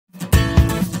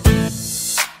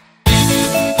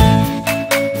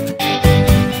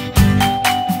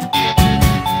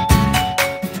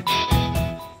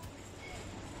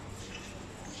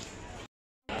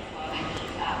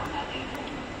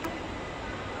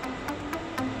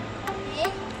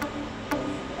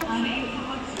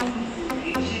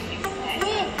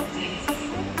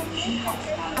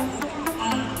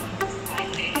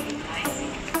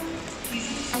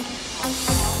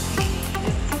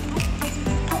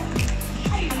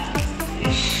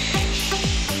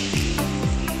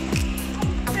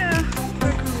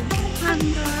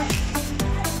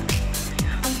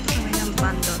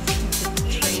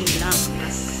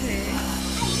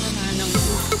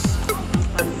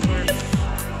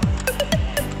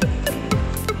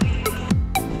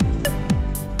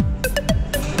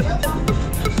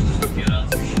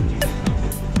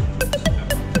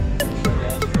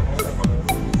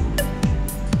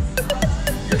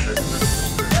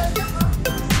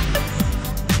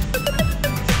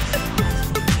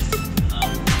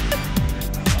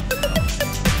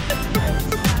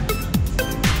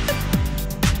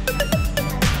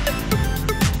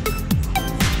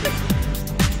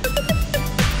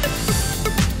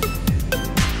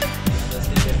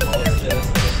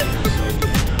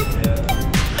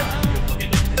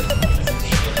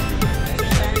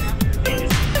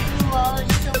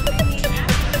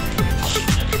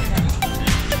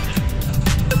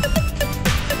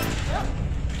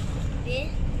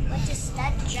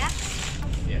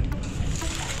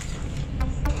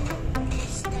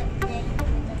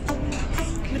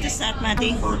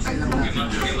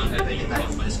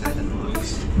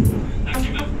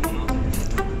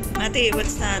Mati,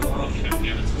 what's that?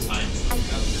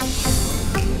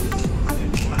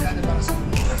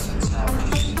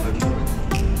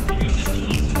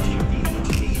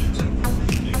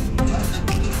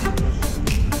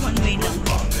 One way lang.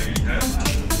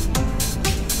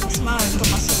 Mas mahal ito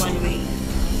mas one way.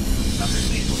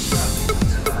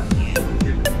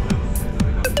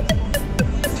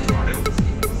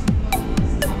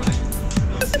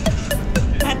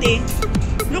 Mati,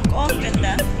 look on,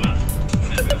 ganda.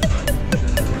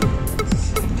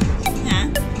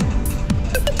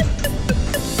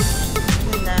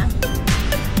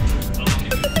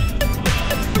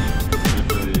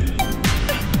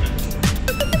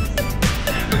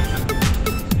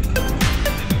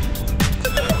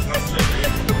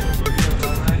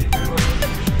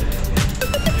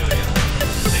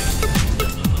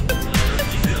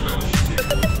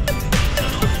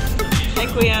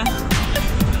 Kuya,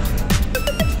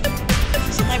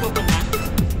 saan tayo pupunta?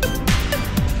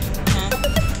 Ha?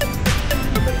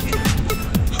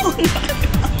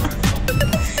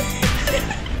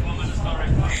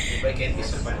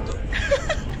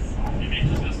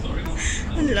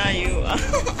 Ang layo ah.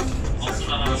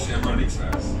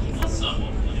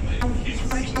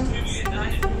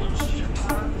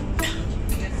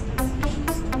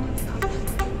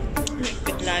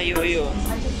 Lipit layo yun.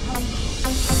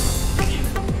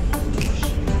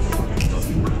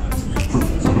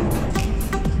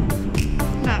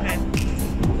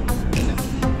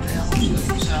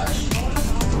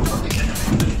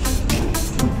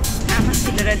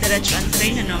 Diretso ang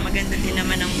train, ano? Maganda din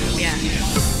naman ang biyahe.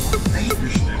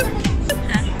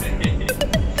 Ha?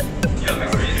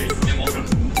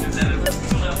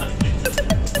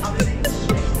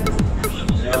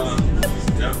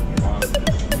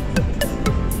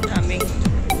 Daming.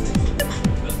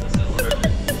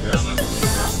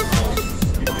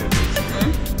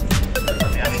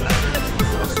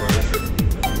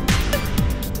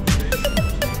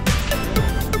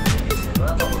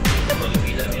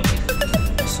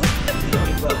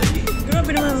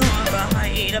 Grabe naman mga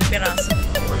bahay, ilang piraso.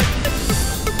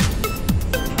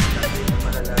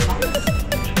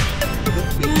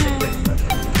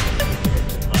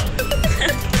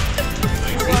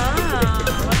 Wow,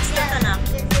 what's that, anak?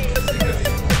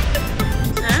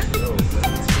 Ha?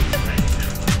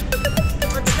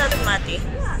 What's that, Mati?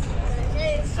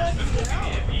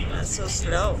 That's so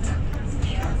slow.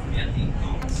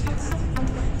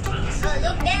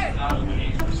 Look there.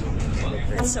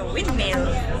 It's a windmill.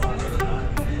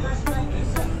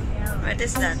 What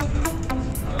is that?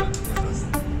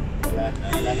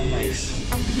 Wala nang mais.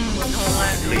 Oo nga.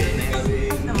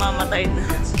 Namamatay na.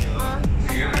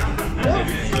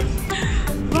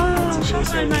 Wow,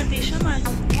 shaman, Mati, shaman.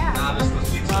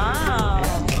 Wow.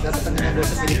 Dapat ang ginagawa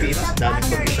sa Pilipinas, daming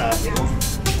pagkasabi.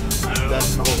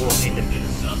 Daming makukuha ng interview.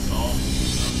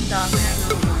 Dami ano.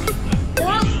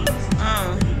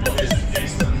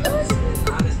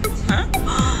 Huh?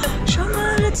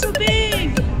 Shaman, it's so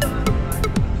big!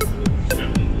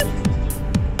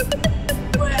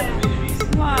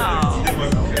 Wow!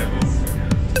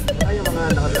 Ay, yung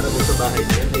mga nakatara mo sa bahay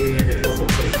na yun, ay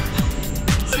nagpo-comprate.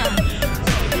 Saan?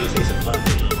 Sa isang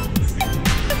bahay.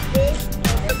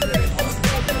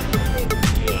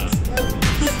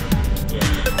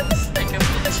 Take a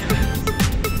picture.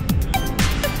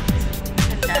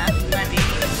 Ganda, Mati.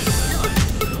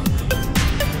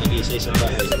 Nag-isa-isang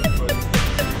bahay.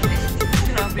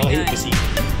 Grabe Bahay nga. kasi.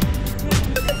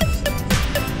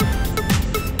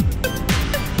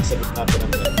 Sagot na po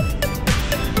ng bahay.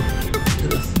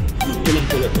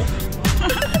 Pulang-pulang ba?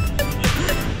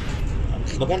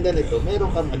 Maganda nito, meron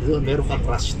kang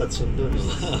crash station doon.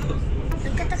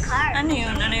 Look at the car. Ano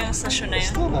yun? Ano yung stasyon na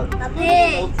yun? Restaurant.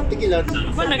 Papi. Tigilan.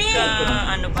 Ba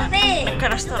ano ba?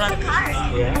 Nagka-restaurant.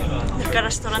 Yeah.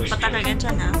 Nagka-restaurant pa talaga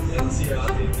dyan, ha?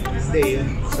 Hindi,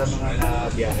 yun sa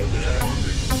mga biyahe.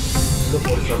 Look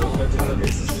also.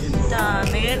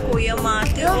 Dami, Kuya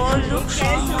Mati. Oh, look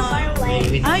siya. Far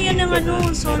away. Ah, yan ang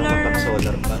ano, solar.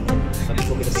 Solar pan. Sabi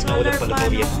ko Solar pala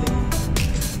pan. kuryente.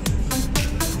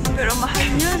 Pero mahal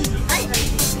yan.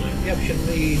 Yeah,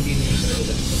 syempre hindi nila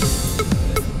ulan.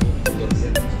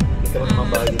 Hindi ka naman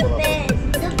bahay dito. Papi,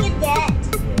 look at that.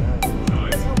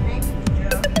 So many.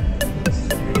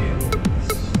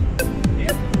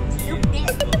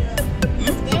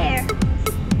 Look there. There.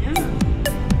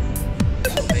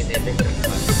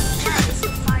 Yeah, it's so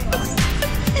far away.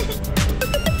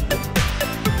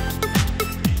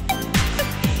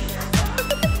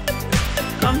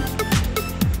 Come.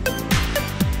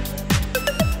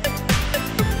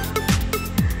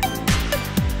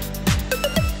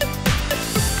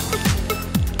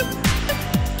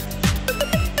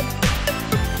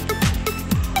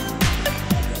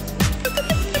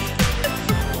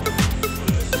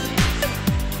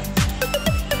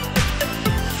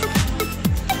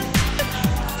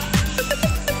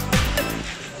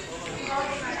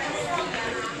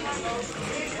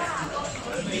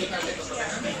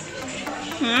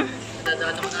 Hmm?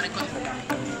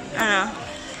 Ano?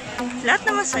 Lahat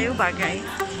naman sa'yo bagay.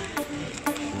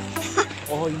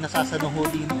 Oo, yung nasasanaw ho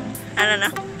din. Ano na?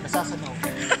 Nasasanaw.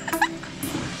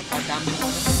 Ang dami mo.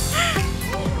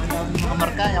 Ang dami mga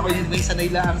marka. Ako yung may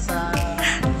sanay lang sa...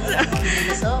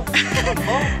 So,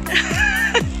 ako.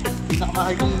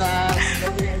 Pinakamahal kong na...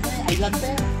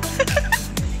 Islander.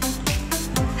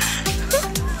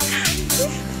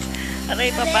 Aray,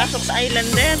 papasok sa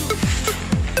Islander.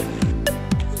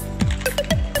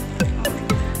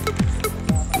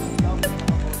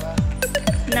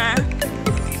 Na?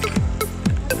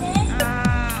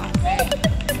 Okay.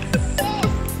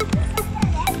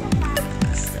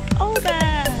 Oh,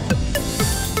 bad.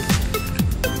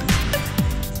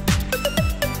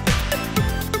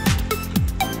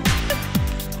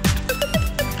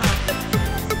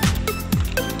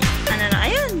 Ano na?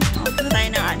 Ayan. Punta tayo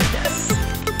ng Adidas.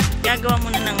 Gagawa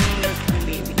muna ng milk ng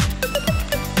baby.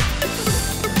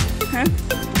 Huh?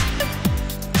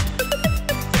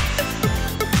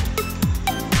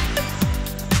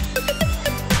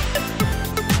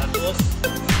 Tapos,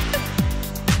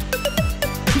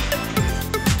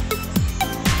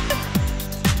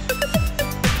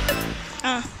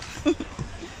 Ah.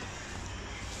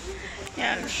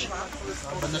 Yan.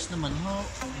 banas naman ho.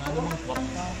 Nga namang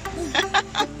kwarta.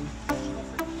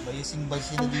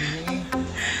 Bayasing-bayasing na din niya eh.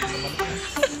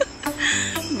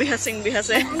 Bihasing-bihas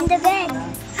eh. In the bed.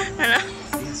 Ano?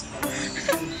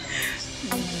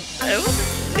 Ayaw,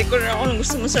 hindi ko rin ako nung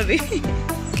gusto mo sabihin.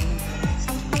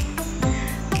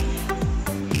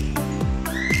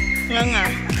 Nga.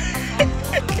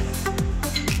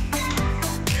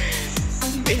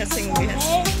 Bihasing-bihas.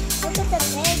 Hey, look at the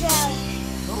playground.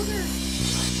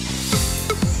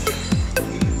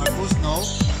 Marcos, no?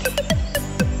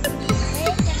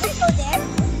 Hey, can we go there?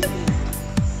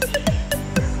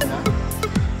 Wala.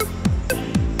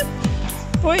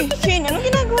 Hoy, Shane, anong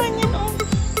ginagawa niya no?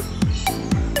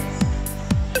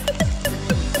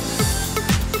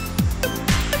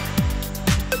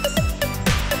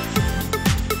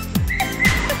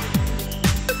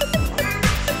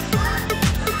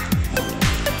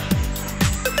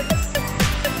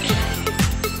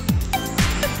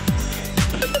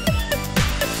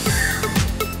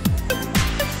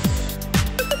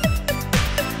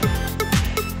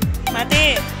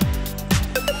 Mati!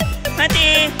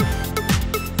 Mati!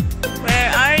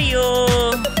 Where are you?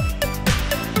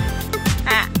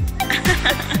 Ah.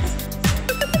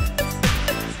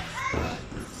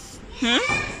 Hmm?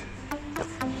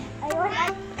 I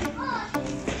want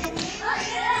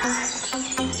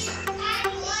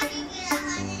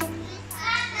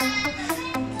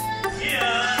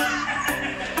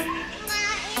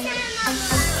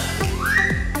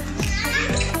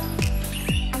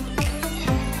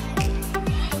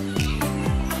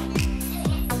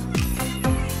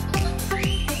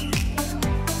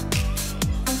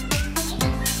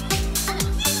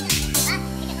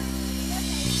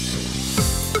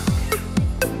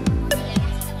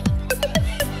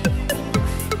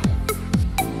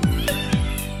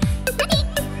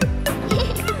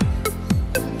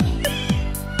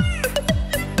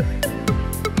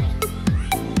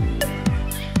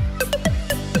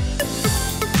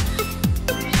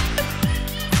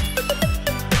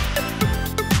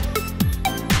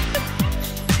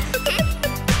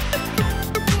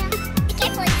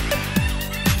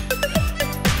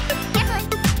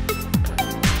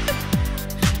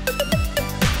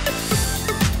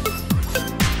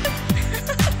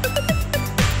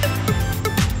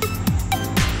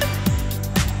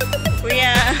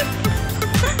Kuya.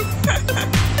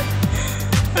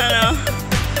 Ano?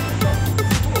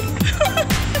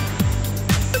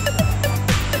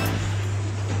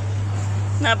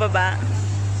 Nababa.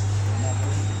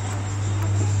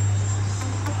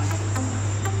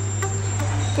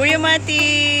 Kuya Mati.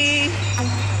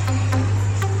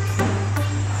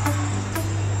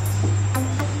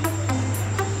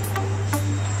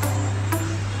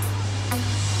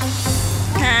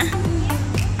 Ha?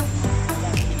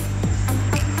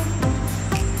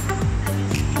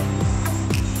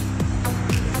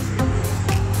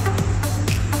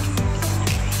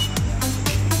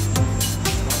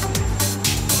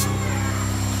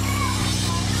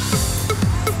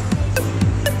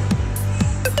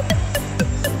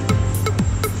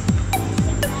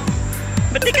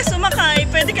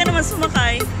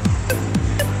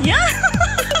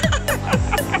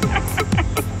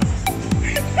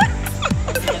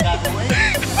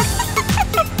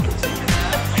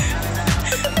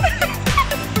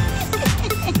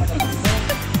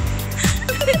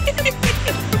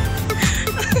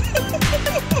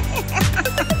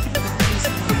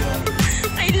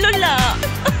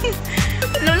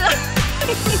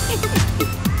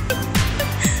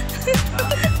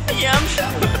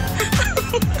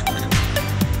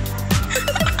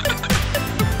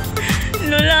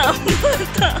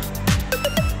 bata.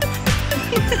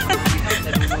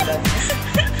 Nagululan niya.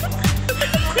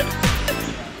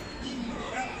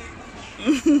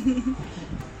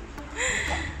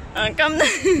 Come na.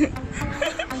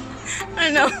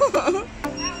 Ano?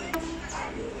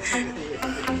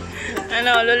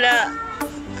 Ano, Lola?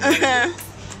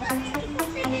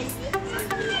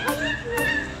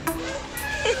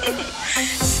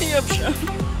 Siyap siya.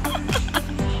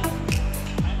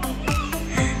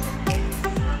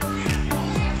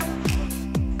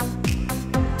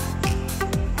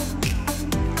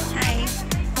 Hi.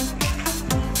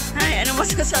 Hi, ano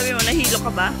masasabi mo? Nahilo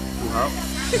ka ba? Wow.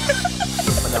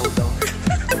 Palaho daw.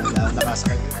 Palaho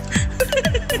nakasakay.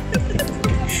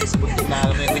 Sa buntot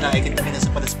na may pinakikit kami na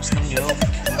sa palaspos ng niyog.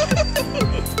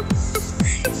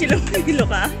 Hilo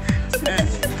ka?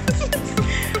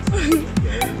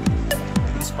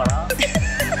 Please para.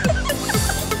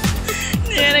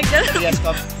 Hindi nga nagdala. Yes,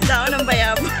 come. Dao ng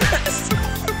bayabas.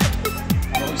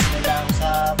 Pawis na lang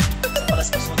sa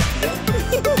palaspos ng niyog.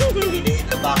 Liliit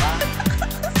na baka.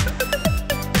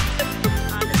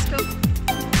 Let's go.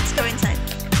 Let's go inside.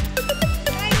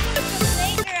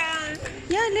 Playground.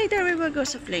 Yeah, later we will go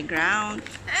sa playground.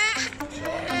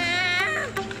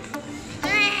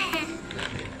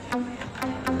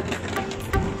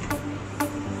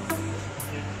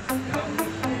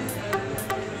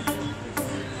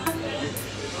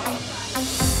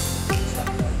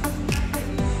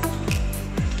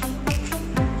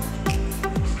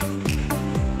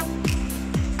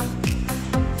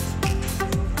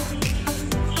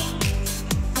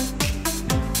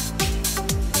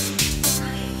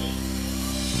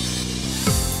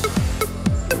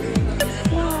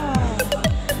 Wow.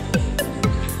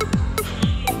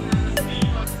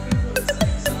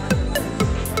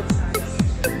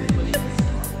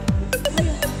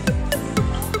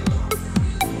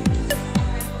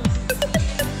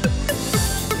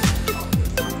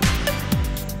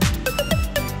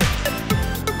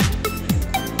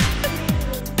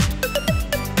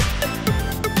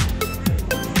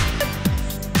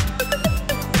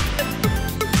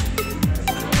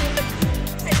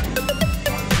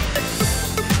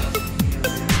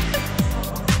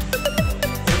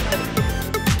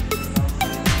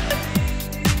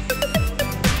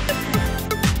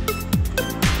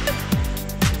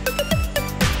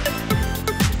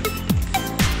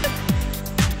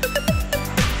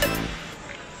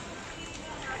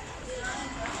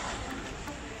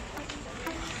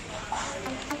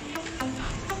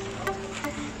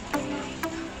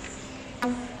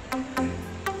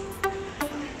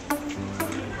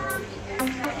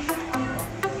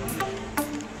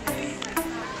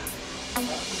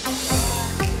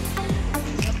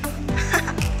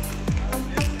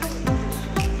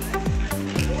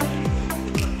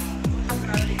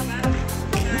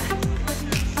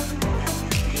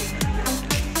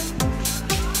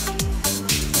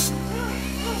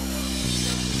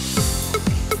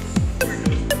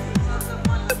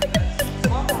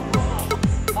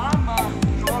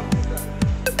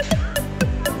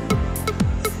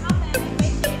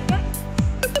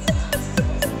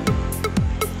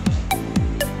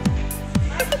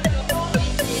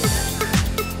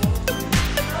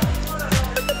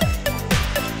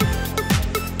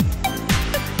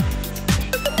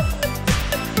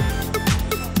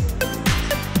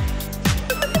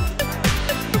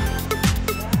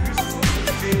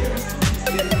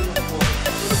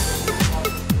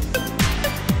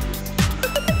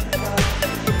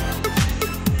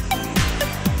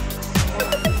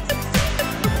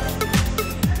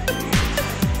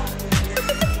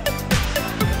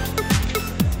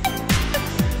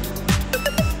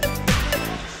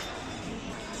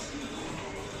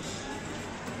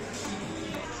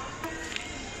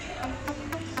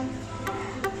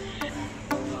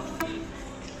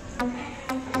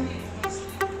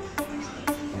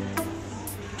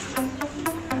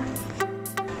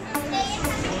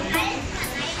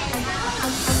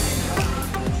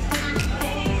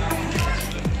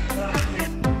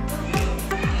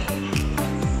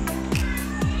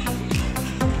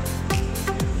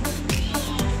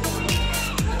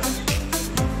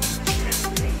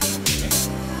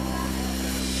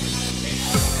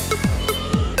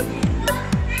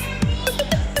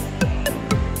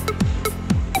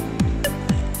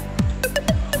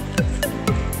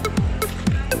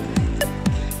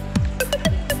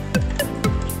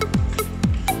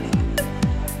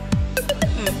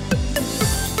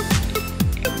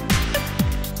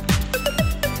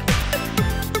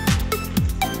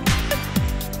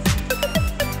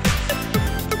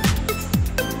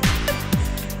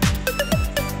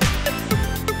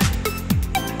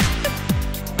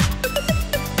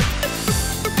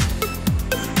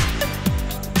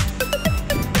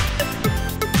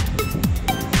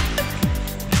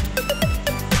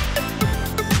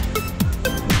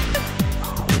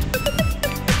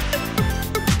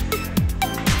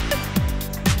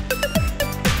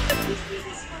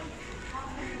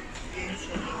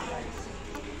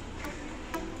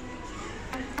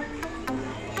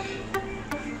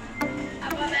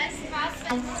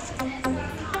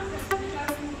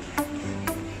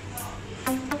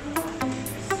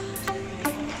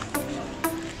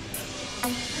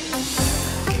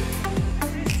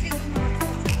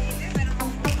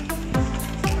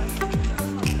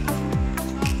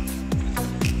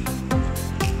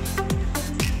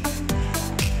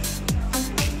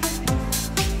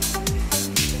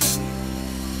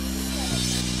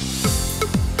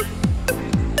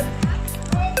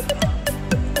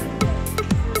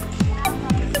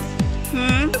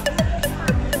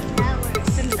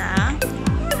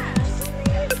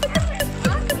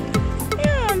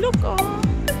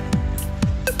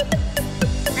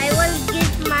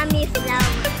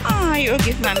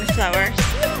 give mommy flowers?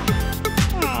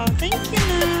 Oh, thank you,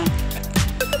 na.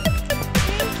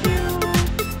 Thank you.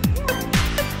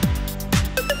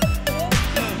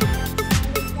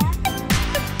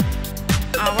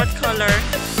 What color?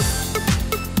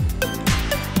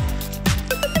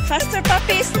 Faster,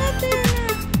 puppy, it's not there.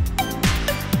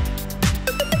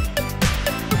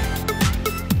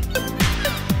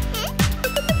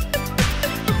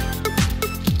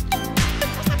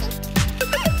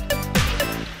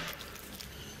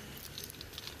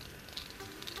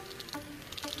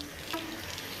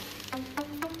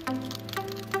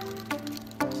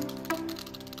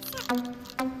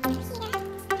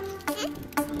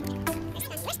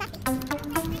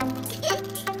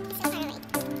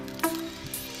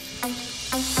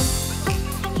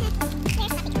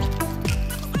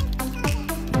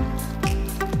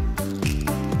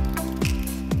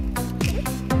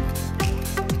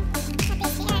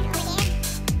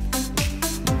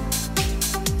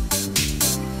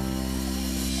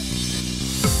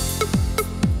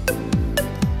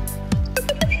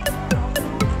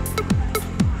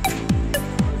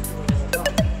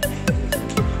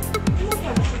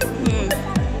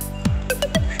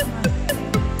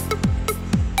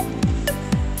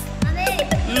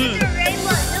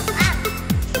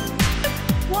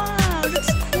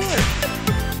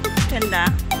 Ganda.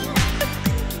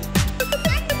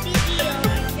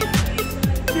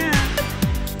 Yeah.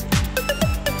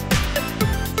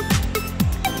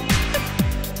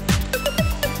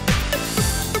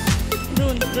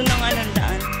 Doon ang anong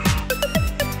daan.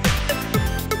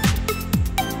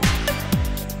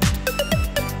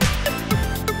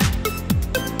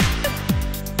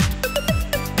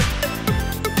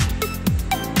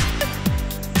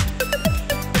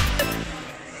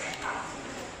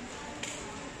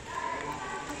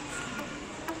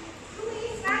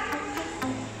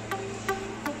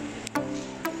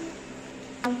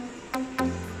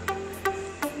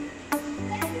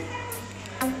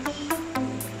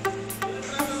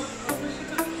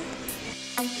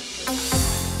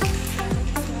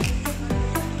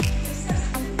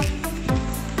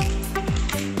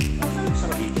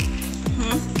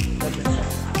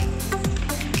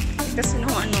 Kasi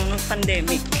nung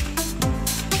pandemic.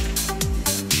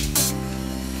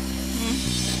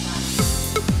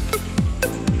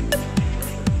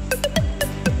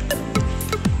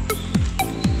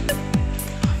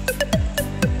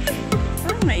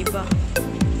 Parang may iba.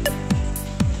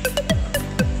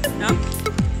 No?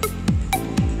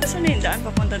 Nasaan na yung daan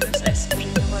papunta dun sa Espin?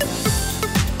 Wala.